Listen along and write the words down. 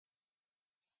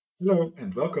Hello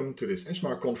and welcome to this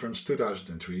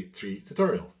ESMARConf2023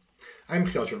 tutorial. I'm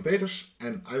Gjalt-Jorn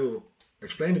and I will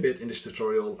explain a bit in this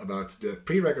tutorial about the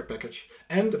preregr package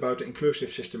and about the inclusive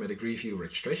systematic review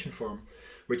registration form,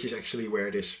 which is actually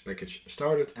where this package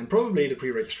started and probably the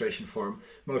pre-registration form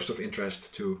most of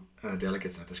interest to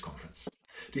delegates at this conference.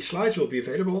 These slides will be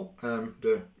available,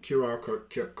 the QR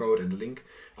code and the link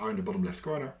are in the bottom left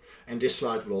corner, and this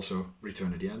slide will also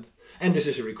return at the end. And this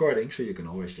is a recording, so you can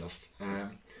always just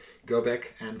go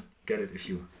back and get it if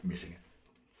you're missing it.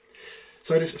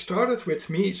 So this started with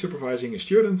me supervising a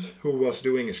student who was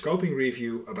doing a scoping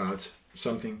review about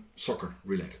something soccer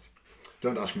related.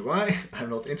 Don't ask me why,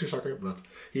 I'm not into soccer, but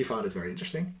he found it very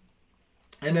interesting.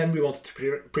 And then we wanted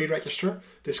to pre-register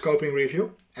this scoping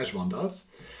review, as one does.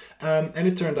 And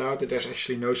it turned out that there's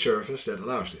actually no service that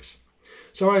allows this.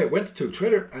 So I went to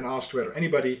Twitter and asked whether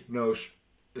anybody knows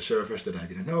a service that I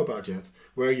didn't know about yet,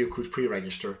 where you could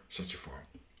pre-register such a form.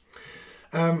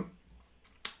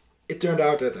 It turned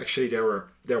out that actually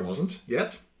there wasn't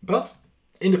yet, but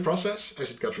in the process,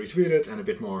 as it got retweeted and a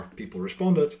bit more people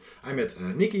responded, I met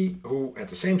Nicky, who had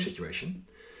the same situation.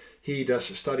 He does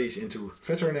studies into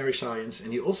veterinary science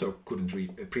and he also couldn't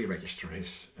pre-register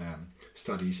his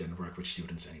studies and work with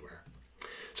students anywhere.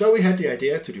 So we had the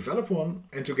idea to develop one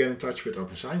and to get in touch with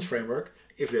Open Science Framework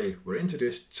if they were into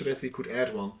this, so that we could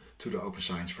add one to the Open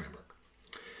Science Framework.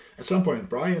 At some point,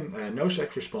 Brian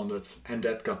Nosek responded, and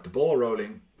that got the ball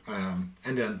rolling. And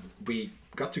then we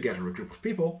got together a group of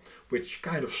people, which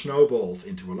kind of snowballed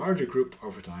into a larger group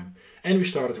over time. And we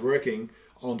started working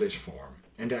on this form.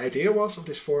 And the idea was of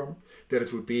this form that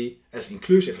it would be as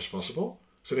inclusive as possible,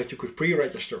 so that you could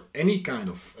pre-register any kind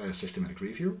of systematic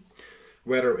review,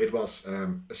 whether it was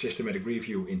a systematic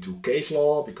review into case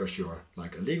law, because you're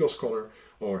like a legal scholar,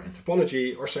 or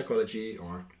anthropology, or psychology,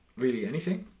 or really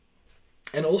anything.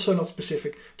 And also not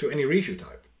specific to any review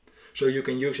type. So you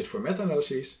can use it for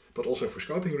meta-analyses, but also for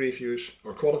scoping reviews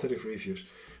or qualitative reviews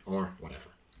or whatever.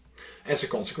 As a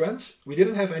consequence, we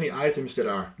didn't have any items that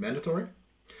are mandatory.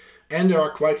 And there are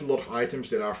quite a lot of items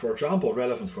that are, for example,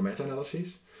 relevant for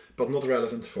meta-analyses, but not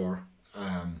relevant for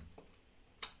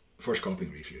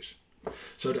scoping reviews.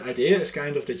 So the idea is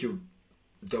kind of that you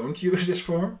don't use this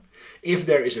form if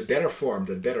there is a better form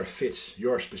that better fits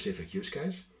your specific use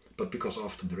case. But because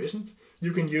often there isn't,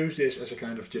 you can use this as a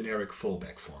kind of generic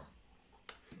fallback form.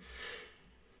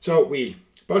 So we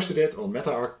posted it on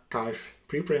meta-archive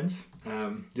preprint.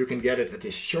 You can get it at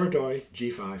this short-doi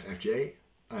G5FJ.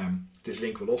 This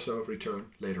link will also return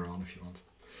later on if you want.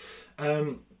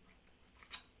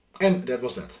 And that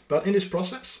was that. But in this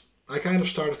process, I kind of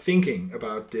started thinking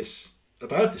about this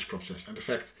process and the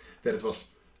fact that it was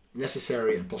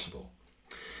necessary and possible.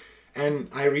 And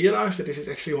I realized that this is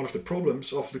actually one of the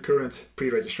problems of the current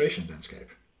pre-registration landscape.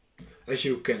 As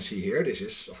you can see here, this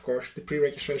is, of course, the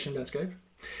pre-registration landscape.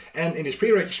 And in this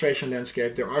pre-registration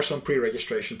landscape, there are some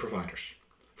pre-registration providers.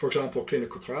 For example,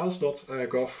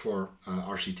 clinicaltrials.gov for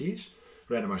RCTs,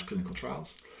 randomized clinical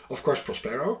trials. Of course,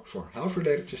 Prospero for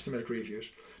health-related systematic reviews.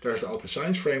 There's the Open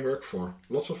Science Framework for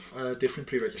lots of different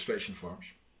pre-registration forms.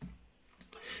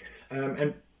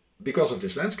 And because of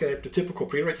this landscape, the typical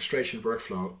pre-registration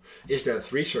workflow is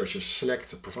that researchers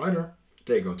select a provider,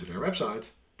 they go to their website,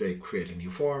 they create a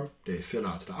new form, they fill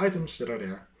out the items that are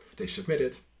there, they submit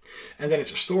it, and then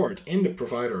it's stored in the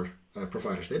provider's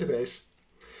database.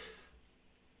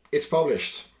 It's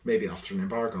published, maybe after an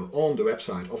embargo, on the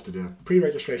website of the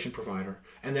pre-registration provider,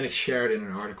 and then it's shared in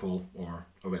an article or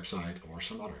a website or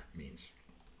some other means.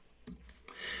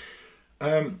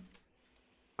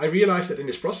 I realized that in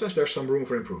this process there's some room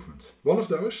for improvement. One of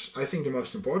those, I think the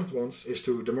most important ones, is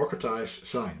to democratize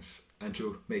science and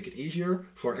to make it easier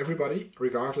for everybody,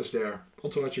 regardless their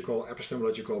ontological,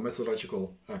 epistemological,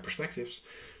 methodological perspectives,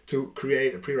 to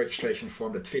create a pre-registration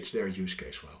form that fits their use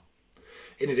case well.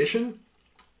 In addition,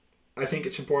 I think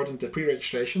it's important that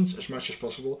pre-registrations, as much as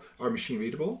possible, are machine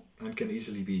readable and can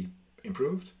easily be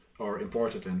improved or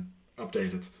imported and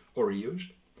updated or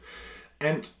reused.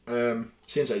 And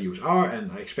since I use R,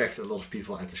 and I expect a lot of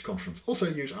people at this conference also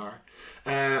use R,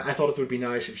 I thought it would be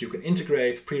nice if you can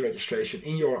integrate pre-registration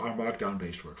in your R Markdown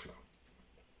based workflow.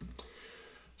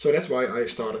 So that's why I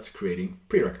started creating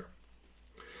preregr.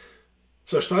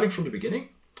 So starting from the beginning,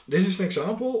 this is an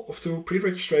example of two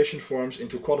pre-registration forms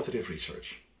into qualitative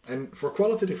research. And for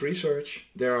qualitative research,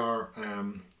 there's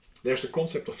the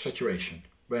concept of saturation,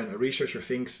 when a researcher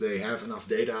thinks they have enough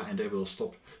data and they will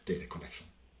stop data collection.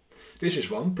 This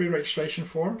is one pre-registration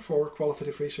form for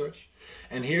qualitative research.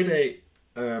 And here they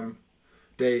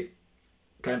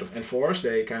kind of enforce,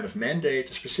 they kind of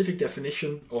mandate a specific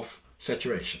definition of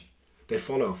saturation. They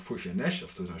follow Fuchs and Nash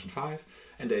of 2005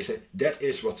 and they say that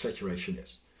is what saturation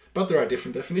is. But there are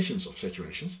different definitions of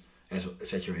saturation,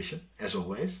 as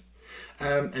always.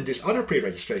 And this other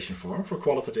pre-registration form for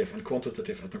qualitative and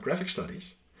quantitative ethnographic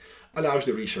studies allows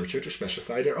the researcher to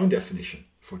specify their own definition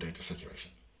for data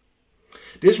saturation.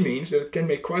 This means that it can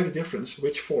make quite a difference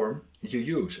which form you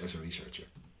use as a researcher.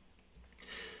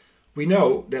 We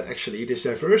know that actually this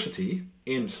diversity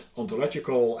in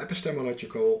ontological,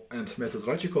 epistemological and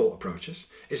methodological approaches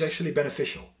is actually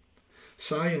beneficial.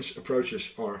 Science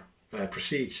approaches or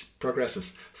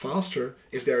progresses faster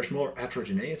if there is more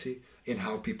heterogeneity in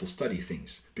how people study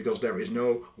things, because there is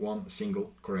no one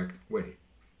single correct way.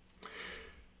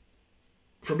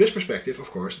 From this perspective, of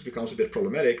course, it becomes a bit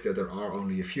problematic that there are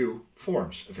only a few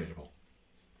forms available.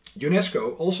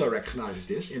 UNESCO also recognizes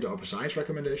this in the Open Science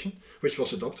Recommendation, which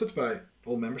was adopted by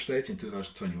all member states in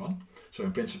 2021. So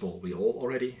in principle, we all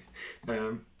already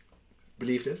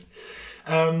believed it.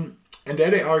 And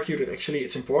there they argue that actually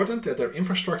it's important that the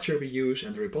infrastructure we use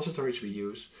and the repositories we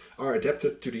use are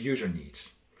adapted to the user needs.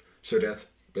 So that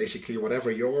basically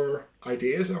whatever your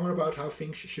ideas are about how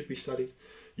things should be studied,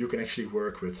 you can actually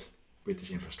work with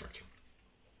this infrastructure.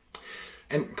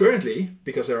 And currently,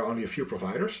 because there are only a few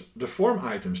providers, the form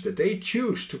items that they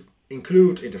choose to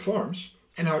include in the forms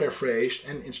and how they're phrased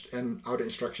and how the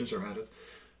instructions are added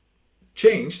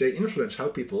change, they influence how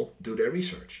people do their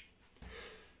research.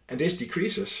 And this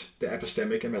decreases the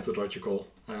epistemic and methodological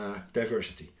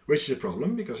diversity, which is a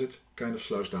problem because it kind of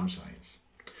slows down science.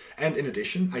 And in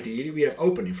addition, ideally, we have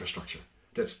open infrastructure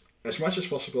that's as much as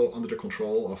possible under the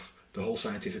control of the whole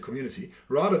scientific community,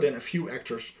 rather than a few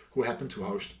actors who happen to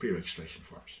host pre-registration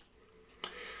forms.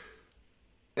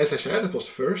 As I said, it was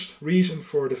the first reason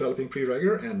for developing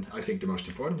preregr, and I think the most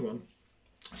important one.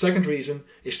 Second reason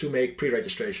is to make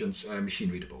pre-registrations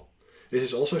machine readable. This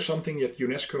is also something that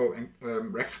UNESCO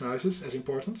recognizes as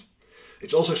important.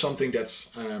 It's also something that's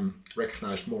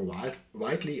recognized more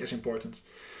widely as important.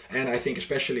 And I think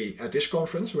especially at this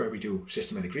conference where we do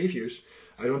systematic reviews,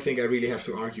 I don't think I really have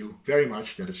to argue very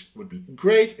much that it would be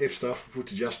great if stuff would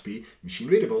just be machine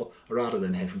readable rather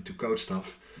than having to code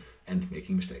stuff and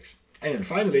making mistakes. And then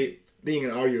finally, being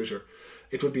an R user,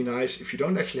 it would be nice if you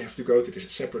don't actually have to go to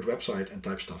this separate website and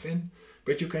type stuff in,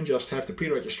 but you can just have the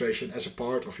pre-registration as a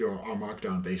part of your R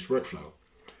Markdown based workflow,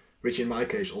 which in my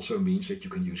case also means that you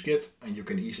can use Git and you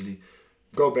can easily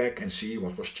go back and see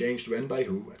what was changed when, by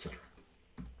who, etc.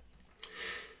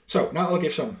 So now I'll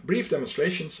give some brief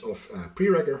demonstrations of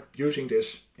preregr using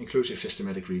this inclusive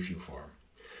systematic review form.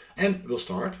 And we'll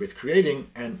start with creating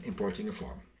and importing a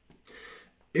form.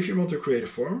 If you want to create a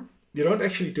form, you don't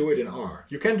actually do it in R.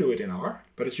 You can do it in R,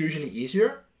 but it's usually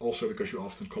easier, also because you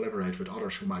often collaborate with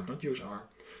others who might not use R,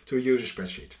 to use a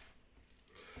spreadsheet.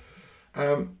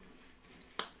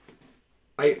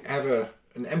 I have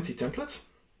an empty template.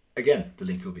 Again, the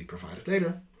link will be provided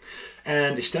later.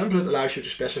 And this template allows you to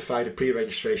specify the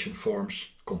pre-registration form's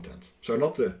content. So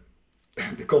not the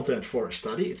content for a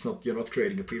study. You're not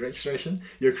creating a pre-registration.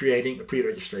 You're creating a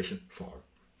pre-registration form.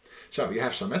 So you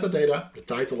have some metadata, the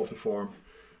title of the form.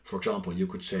 For example, you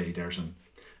could say there's an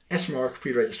ESMARC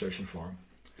pre-registration form,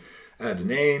 the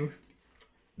name,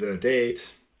 the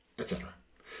date, etc.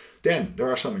 Then there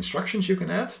are some instructions you can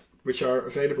add, which are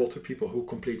available to people who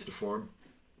complete the form.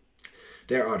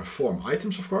 There are the form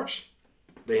items, of course.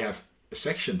 They have a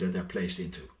section that they're placed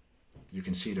into. You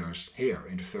can see those here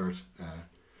in the third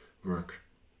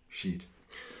worksheet.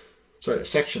 So the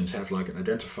sections have like an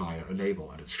identifier, a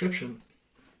label, and a description.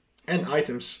 And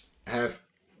items have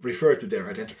referred to their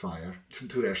identifier,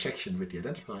 to their section with the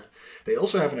identifier. They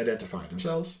also have an identifier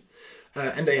themselves,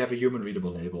 and they have a human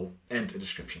readable label and a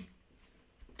description.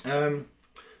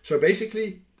 So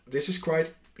basically, this is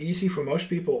quite easy for most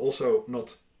people, also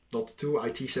not too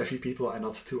IT savvy people and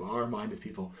not too R minded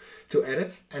people, to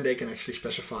edit, and they can actually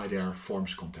specify their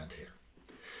form's content here.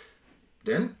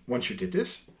 Then, once you did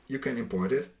this, you can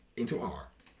import it into R.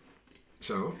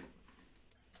 So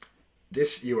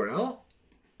this URL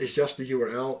is just the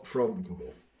URL from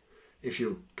Google. If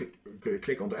you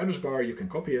click on the address bar, you can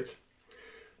copy it.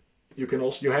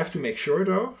 You have to make sure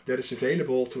though that it's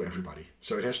available to everybody.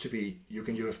 So it has to be, you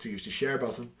have to use the share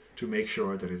button to make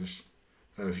sure that it is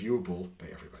viewable by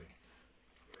everybody.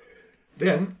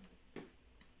 Then,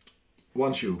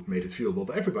 once you made it viewable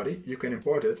by everybody, you can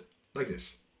import it like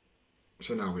this.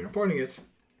 So now we're importing it,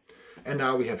 and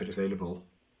now we have it available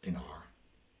in R.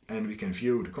 And we can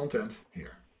view the content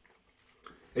here.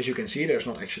 As you can see, there's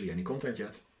not actually any content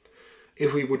yet.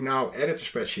 If we would now edit the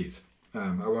spreadsheet,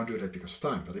 I won't do that because of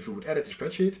time, but if we would edit the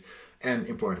spreadsheet and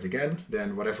import it again,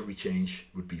 then whatever we change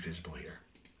would be visible here.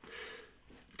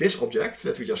 This object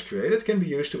that we just created can be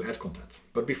used to add content.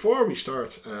 But before we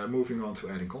start moving on to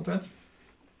adding content,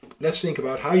 let's think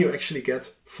about how you actually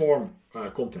get form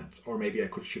content, or maybe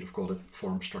should have called it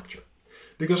form structure.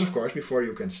 Because of course, before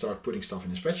you can start putting stuff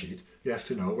in a spreadsheet, you have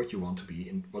to know what you want to be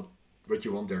in what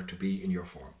you want there to be in your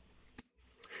form.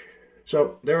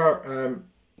 So there are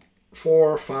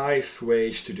 4 or 5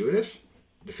 ways to do this.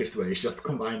 The 5th way is just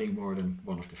combining more than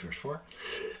one of the first 4.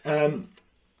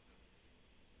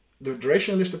 The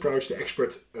durationalist approach, the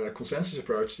expert consensus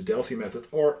approach, the Delphi method,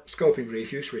 or scoping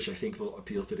reviews, which I think will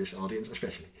appeal to this audience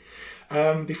especially.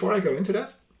 Before I go into that,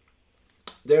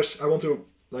 I want to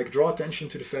draw attention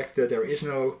to the fact that there is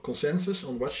no consensus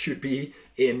on what should be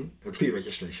in a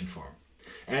pre-registration form.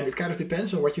 And it kind of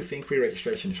depends on what you think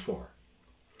pre-registration is for.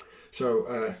 So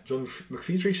John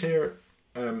McVitie's here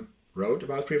wrote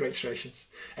about pre-registrations,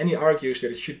 and he argues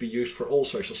that it should be used for all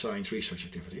social science research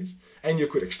activities, and you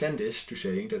could extend this to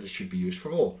saying that it should be used for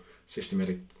all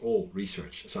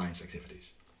research science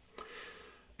activities.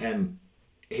 And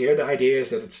here the idea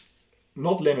is that it's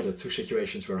not limited to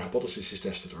situations where a hypothesis is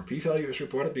tested or p-value is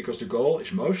reported, because the goal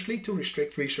is mostly to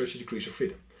restrict research degrees of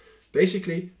freedom.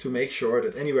 Basically, to make sure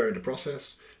that anywhere in the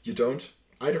process you don't,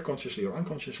 either consciously or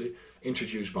unconsciously,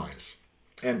 introduce bias.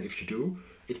 And if you do,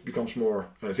 it becomes more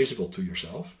visible to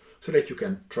yourself, so that you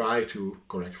can try to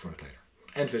correct for it later.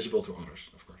 And visible to others,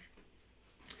 of course.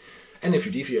 And if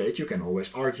you deviate, you can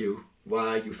always argue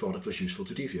why you thought it was useful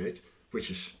to deviate,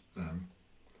 which is,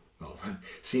 well,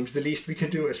 seems the least we can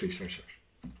do as researchers.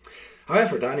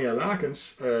 However, Daniel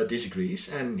Lakens disagrees,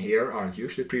 and here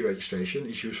argues that pre-registration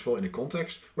is useful in a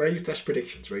context where you test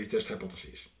predictions, where you test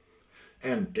hypotheses.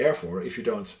 And therefore, if you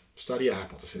don't study a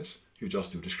hypothesis, you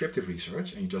just do descriptive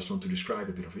research, and you just want to describe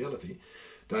a bit of reality,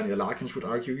 Daniel Lakens would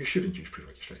argue you shouldn't use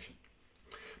pre-registration.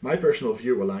 My personal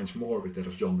view aligns more with that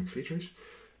of John McVitie's,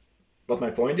 but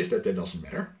my point is that doesn't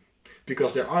matter,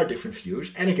 because there are different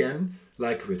views, and again,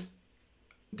 like with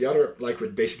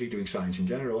basically doing science in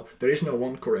general, there is no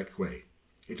one correct way.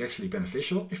 It's actually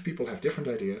beneficial if people have different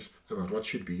ideas about what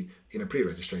should be in a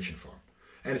pre-registration form.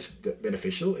 And it's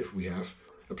beneficial if we have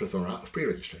a plethora of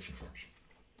pre-registration forms.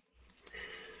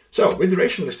 So, with the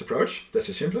rationalist approach, that's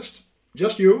the simplest.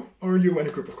 Just you, or you and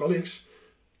a group of colleagues,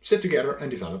 sit together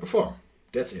and develop a form.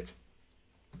 That's it.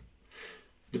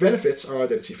 The benefits are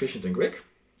that it's efficient and quick,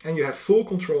 and you have full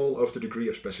control of the degree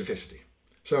of specificity.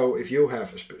 So if you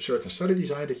have a certain study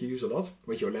design that you use a lot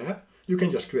with your lab, you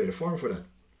can just create a form for that.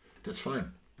 That's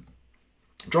fine.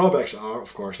 Drawbacks are,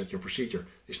 of course, that your procedure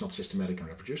is not systematic and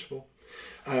reproducible,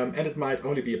 and it might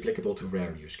only be applicable to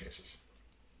rare use cases.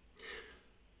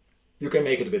 You can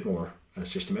make it a bit more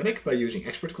systematic by using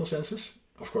expert consensus.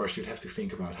 Of course, you'd have to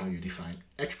think about how you define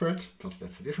expert, but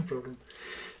that's a different problem.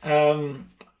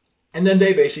 And then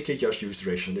they basically just use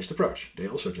the rationalist approach. They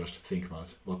also just think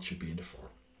about what should be in the form.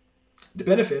 The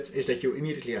benefit is that you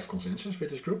immediately have consensus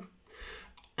with this group,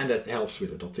 and that helps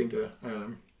with adopting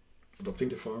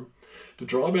the form. The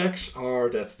drawbacks are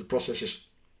that the process is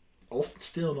often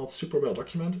still not super well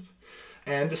documented,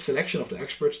 and the selection of the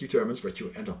experts determines what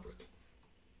you end up with.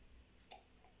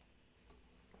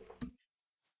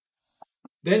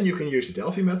 Then you can use the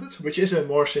Delphi method, which is a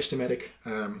more systematic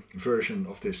version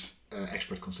of this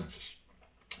expert consensus.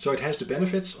 So it has the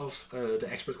benefits of the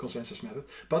expert consensus method,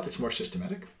 but it's more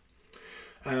systematic.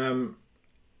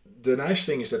 The nice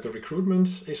thing is that the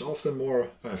recruitment is often more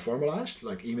formalized,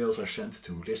 like emails are sent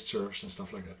to listservs and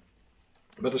stuff like that.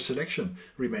 But the selection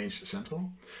remains central,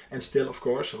 and still, of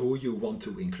course, who you want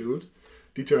to include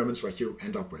determines what you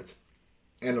end up with.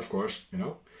 And of course,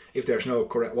 if there's no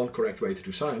one correct way to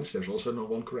do science, there's also no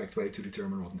one correct way to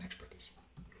determine what an expert is.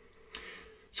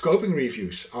 Scoping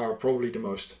reviews are probably the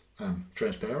most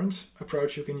transparent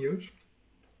approach you can use.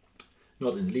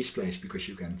 Not in the least place because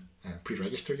you can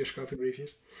pre-register your scoping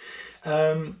reviews.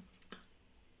 Well,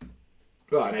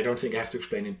 and I don't think I have to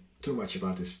explain too much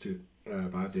about this to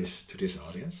this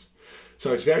audience.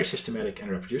 So it's very systematic and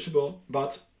reproducible,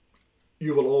 but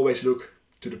you will always look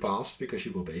to the past because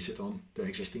you will base it on the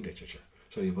existing literature.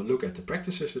 So you will look at the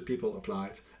practices that people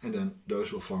applied, and then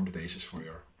those will form the basis for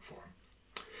your form.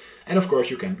 And of course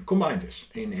you can combine this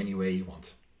in any way you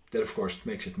want. That of course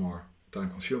makes it more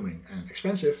time-consuming and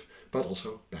expensive, but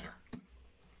also better.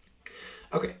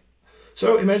 Okay,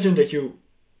 so imagine that you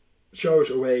chose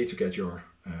a way to get your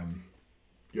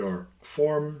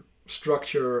form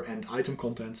structure and item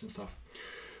contents and stuff,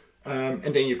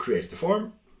 and then you created the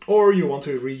form, or you want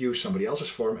to reuse somebody else's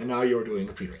form, and now you're doing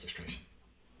a pre-registration.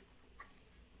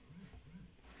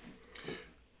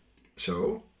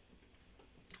 So,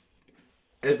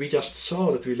 we just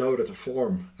saw that we loaded a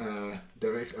form,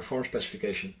 a form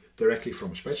specification directly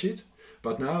from a spreadsheet.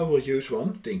 But now we'll use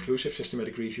one, the inclusive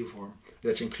systematic review form,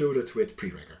 that's included with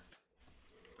preregr.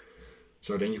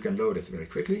 So then you can load it very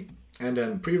quickly, and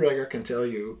then preregr can tell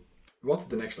you what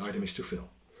the next item is to fill.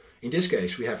 In this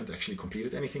case, we haven't actually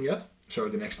completed anything yet, so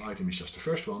the next item is just the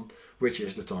first one, which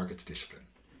is the target discipline.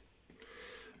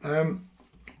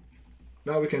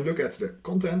 Now we can look at the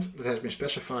content that has been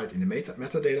specified in the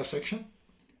metadata section.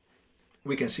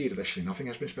 We can see that actually nothing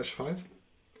has been specified.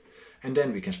 And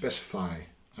then we can specify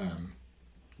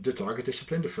the target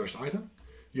discipline, the first item,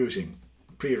 using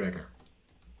preregr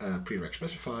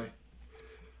specify.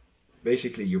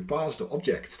 Basically, you pass the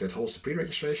object that holds the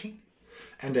pre-registration,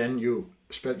 and then you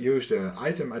use the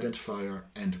item identifier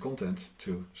and the content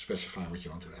to specify what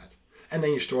you want to add. And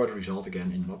then you store the result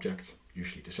again in an object,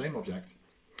 usually the same object.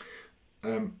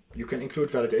 You can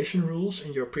include validation rules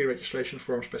in your pre-registration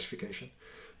form specification.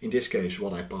 In this case,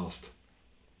 what I passed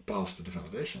the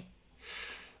validation.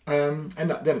 And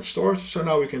then it's stored, so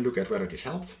now we can look at whether this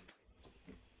helped.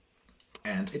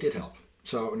 And it did help.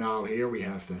 So now here we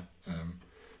have the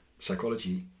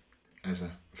psychology as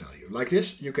a value. Like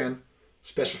this, you can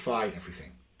specify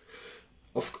everything.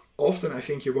 Often I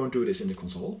think you won't do this in the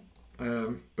console,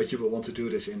 but you will want to do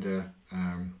this in an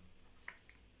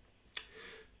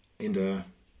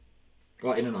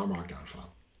R Markdown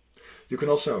file. You can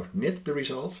also knit the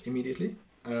results immediately,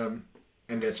 and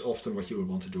that's often what you will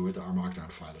want to do with the R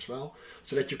Markdown file as well,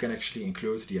 so that you can actually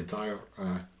include the entire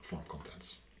form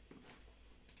contents.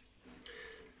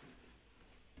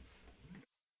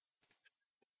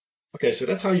 Okay, so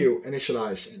that's how you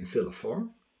initialize and fill a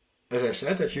form. As I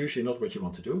said, that's usually not what you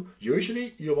want to do.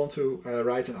 Usually you want to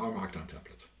write an R Markdown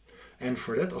template. And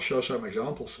for that, I'll show some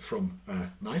examples from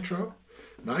Nitro.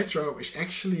 Nitro is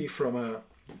actually from a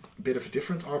bit of a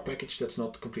different R package that's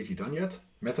not completely done yet,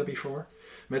 meta-before.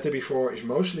 Meta-before is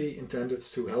mostly intended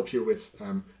to help you with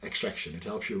extraction. It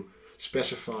helps you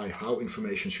specify how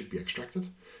information should be extracted,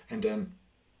 and then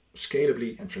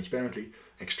scalably and transparently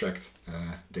extract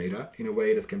data in a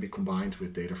way that can be combined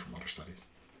with data from other studies.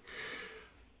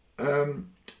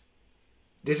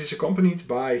 This is accompanied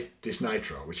by this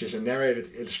Nitro, which is a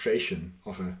narrated illustration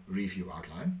of a review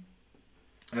outline,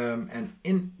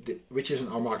 which is an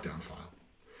R Markdown file.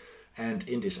 And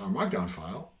in this R Markdown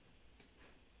file,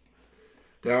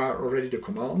 there are already the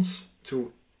commands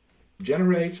to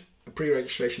generate a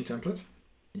pre-registration template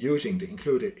using the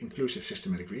inclusive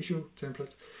systematic review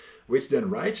template, which then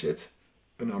writes it,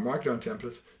 an R Markdown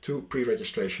template, to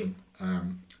pre-registration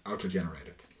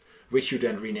auto-generated, which you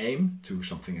then rename to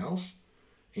something else.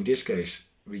 In this case,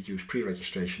 we use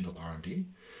preregistration.rmd,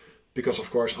 because of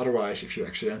course, otherwise, if you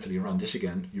accidentally run this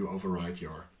again, you override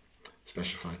your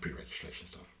specified pre-registration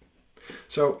stuff.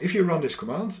 So if you run this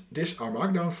command, this R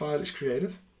Markdown file is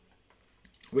created,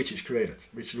 which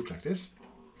looks like this.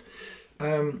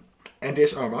 And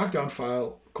this R Markdown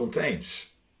file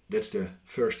contains, that's the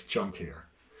first chunk here,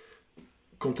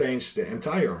 contains the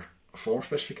entire form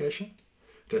specification.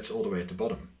 That's all the way at the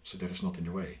bottom, so that is not in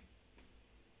the way.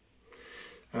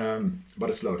 But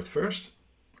it's loaded first.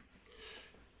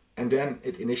 And then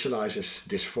it initializes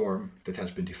this form that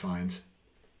has been defined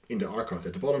in the R code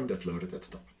at the bottom, that's loaded at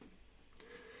the top.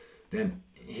 Then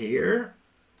here,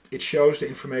 it shows the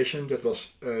information that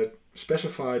was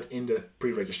specified in the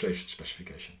pre-registration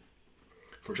specification.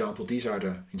 For example, these are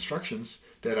the instructions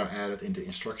that are added in the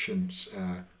instructions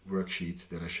worksheet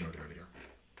that I showed earlier.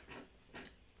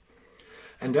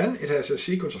 And then it has a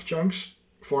sequence of chunks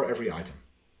for every item.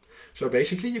 So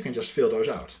basically you can just fill those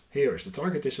out. Here is the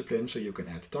target discipline, so you can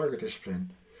add the target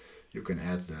discipline, you can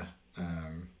add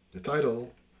the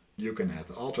title, you can add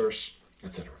the authors,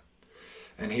 etc.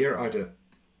 And here are the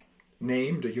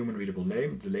name, the human readable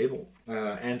name, the label,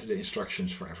 and the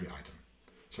instructions for every item.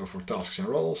 So for tasks and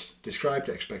roles, describe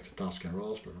the expected tasks and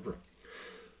roles, blah, blah, blah.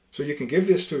 So you can give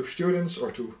this to students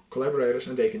or to collaborators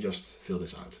and they can just fill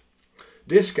this out.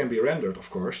 This can be rendered, of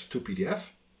course, to PDF,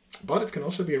 but it can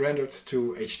also be rendered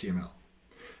to HTML.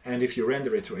 And if you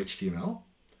render it to HTML,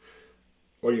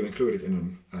 or you include it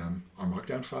in an R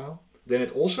Markdown file, then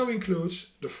it also includes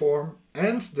the form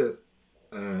and the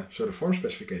form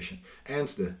specification and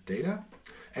the data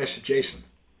as JSON.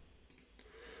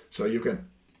 So you can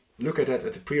look at that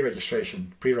at the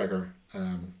pre-registration, preregr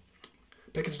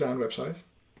package down website.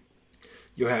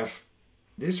 You have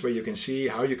this where you can see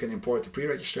how you can import the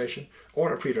pre-registration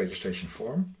or a pre-registration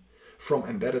form from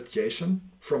embedded JSON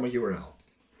from a URL.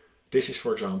 This is,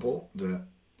 for example, the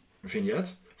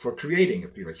vignette for creating a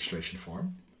pre-registration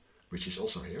form, which is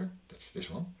also here. That's this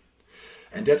one.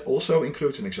 And that also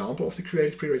includes an example of the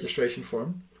created pre-registration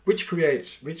form, which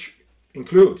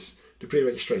includes the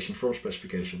pre-registration form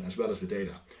specification as well as the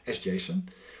data as JSON,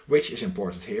 which is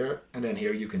imported here. And then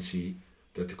here you can see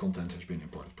that the content has been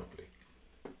imported properly.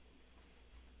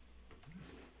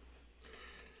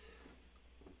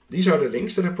 These are the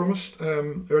links that I promised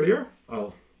earlier.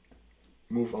 I'll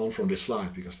move on from this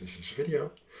slide because this is a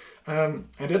video. And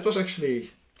that was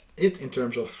actually it in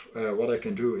terms of what I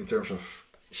can do in terms of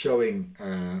showing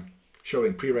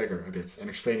preregr a bit and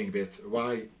explaining a bit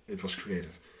why it was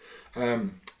created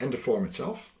and the form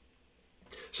itself.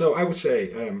 So I would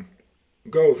say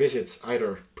go visit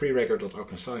either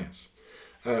preregr.openscience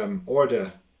or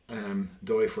the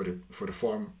DOI for the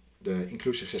form, the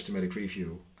Inclusive Systematic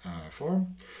Review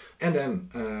form, and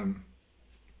then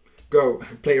go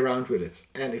play around with it.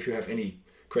 And if you have any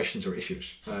questions or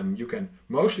issues, you can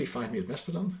mostly find me at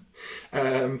Mastodon.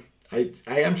 I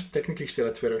am technically still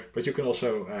at Twitter, but you can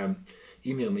also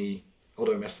email me,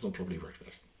 although Mastodon probably works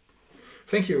best.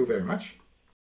 Thank you very much.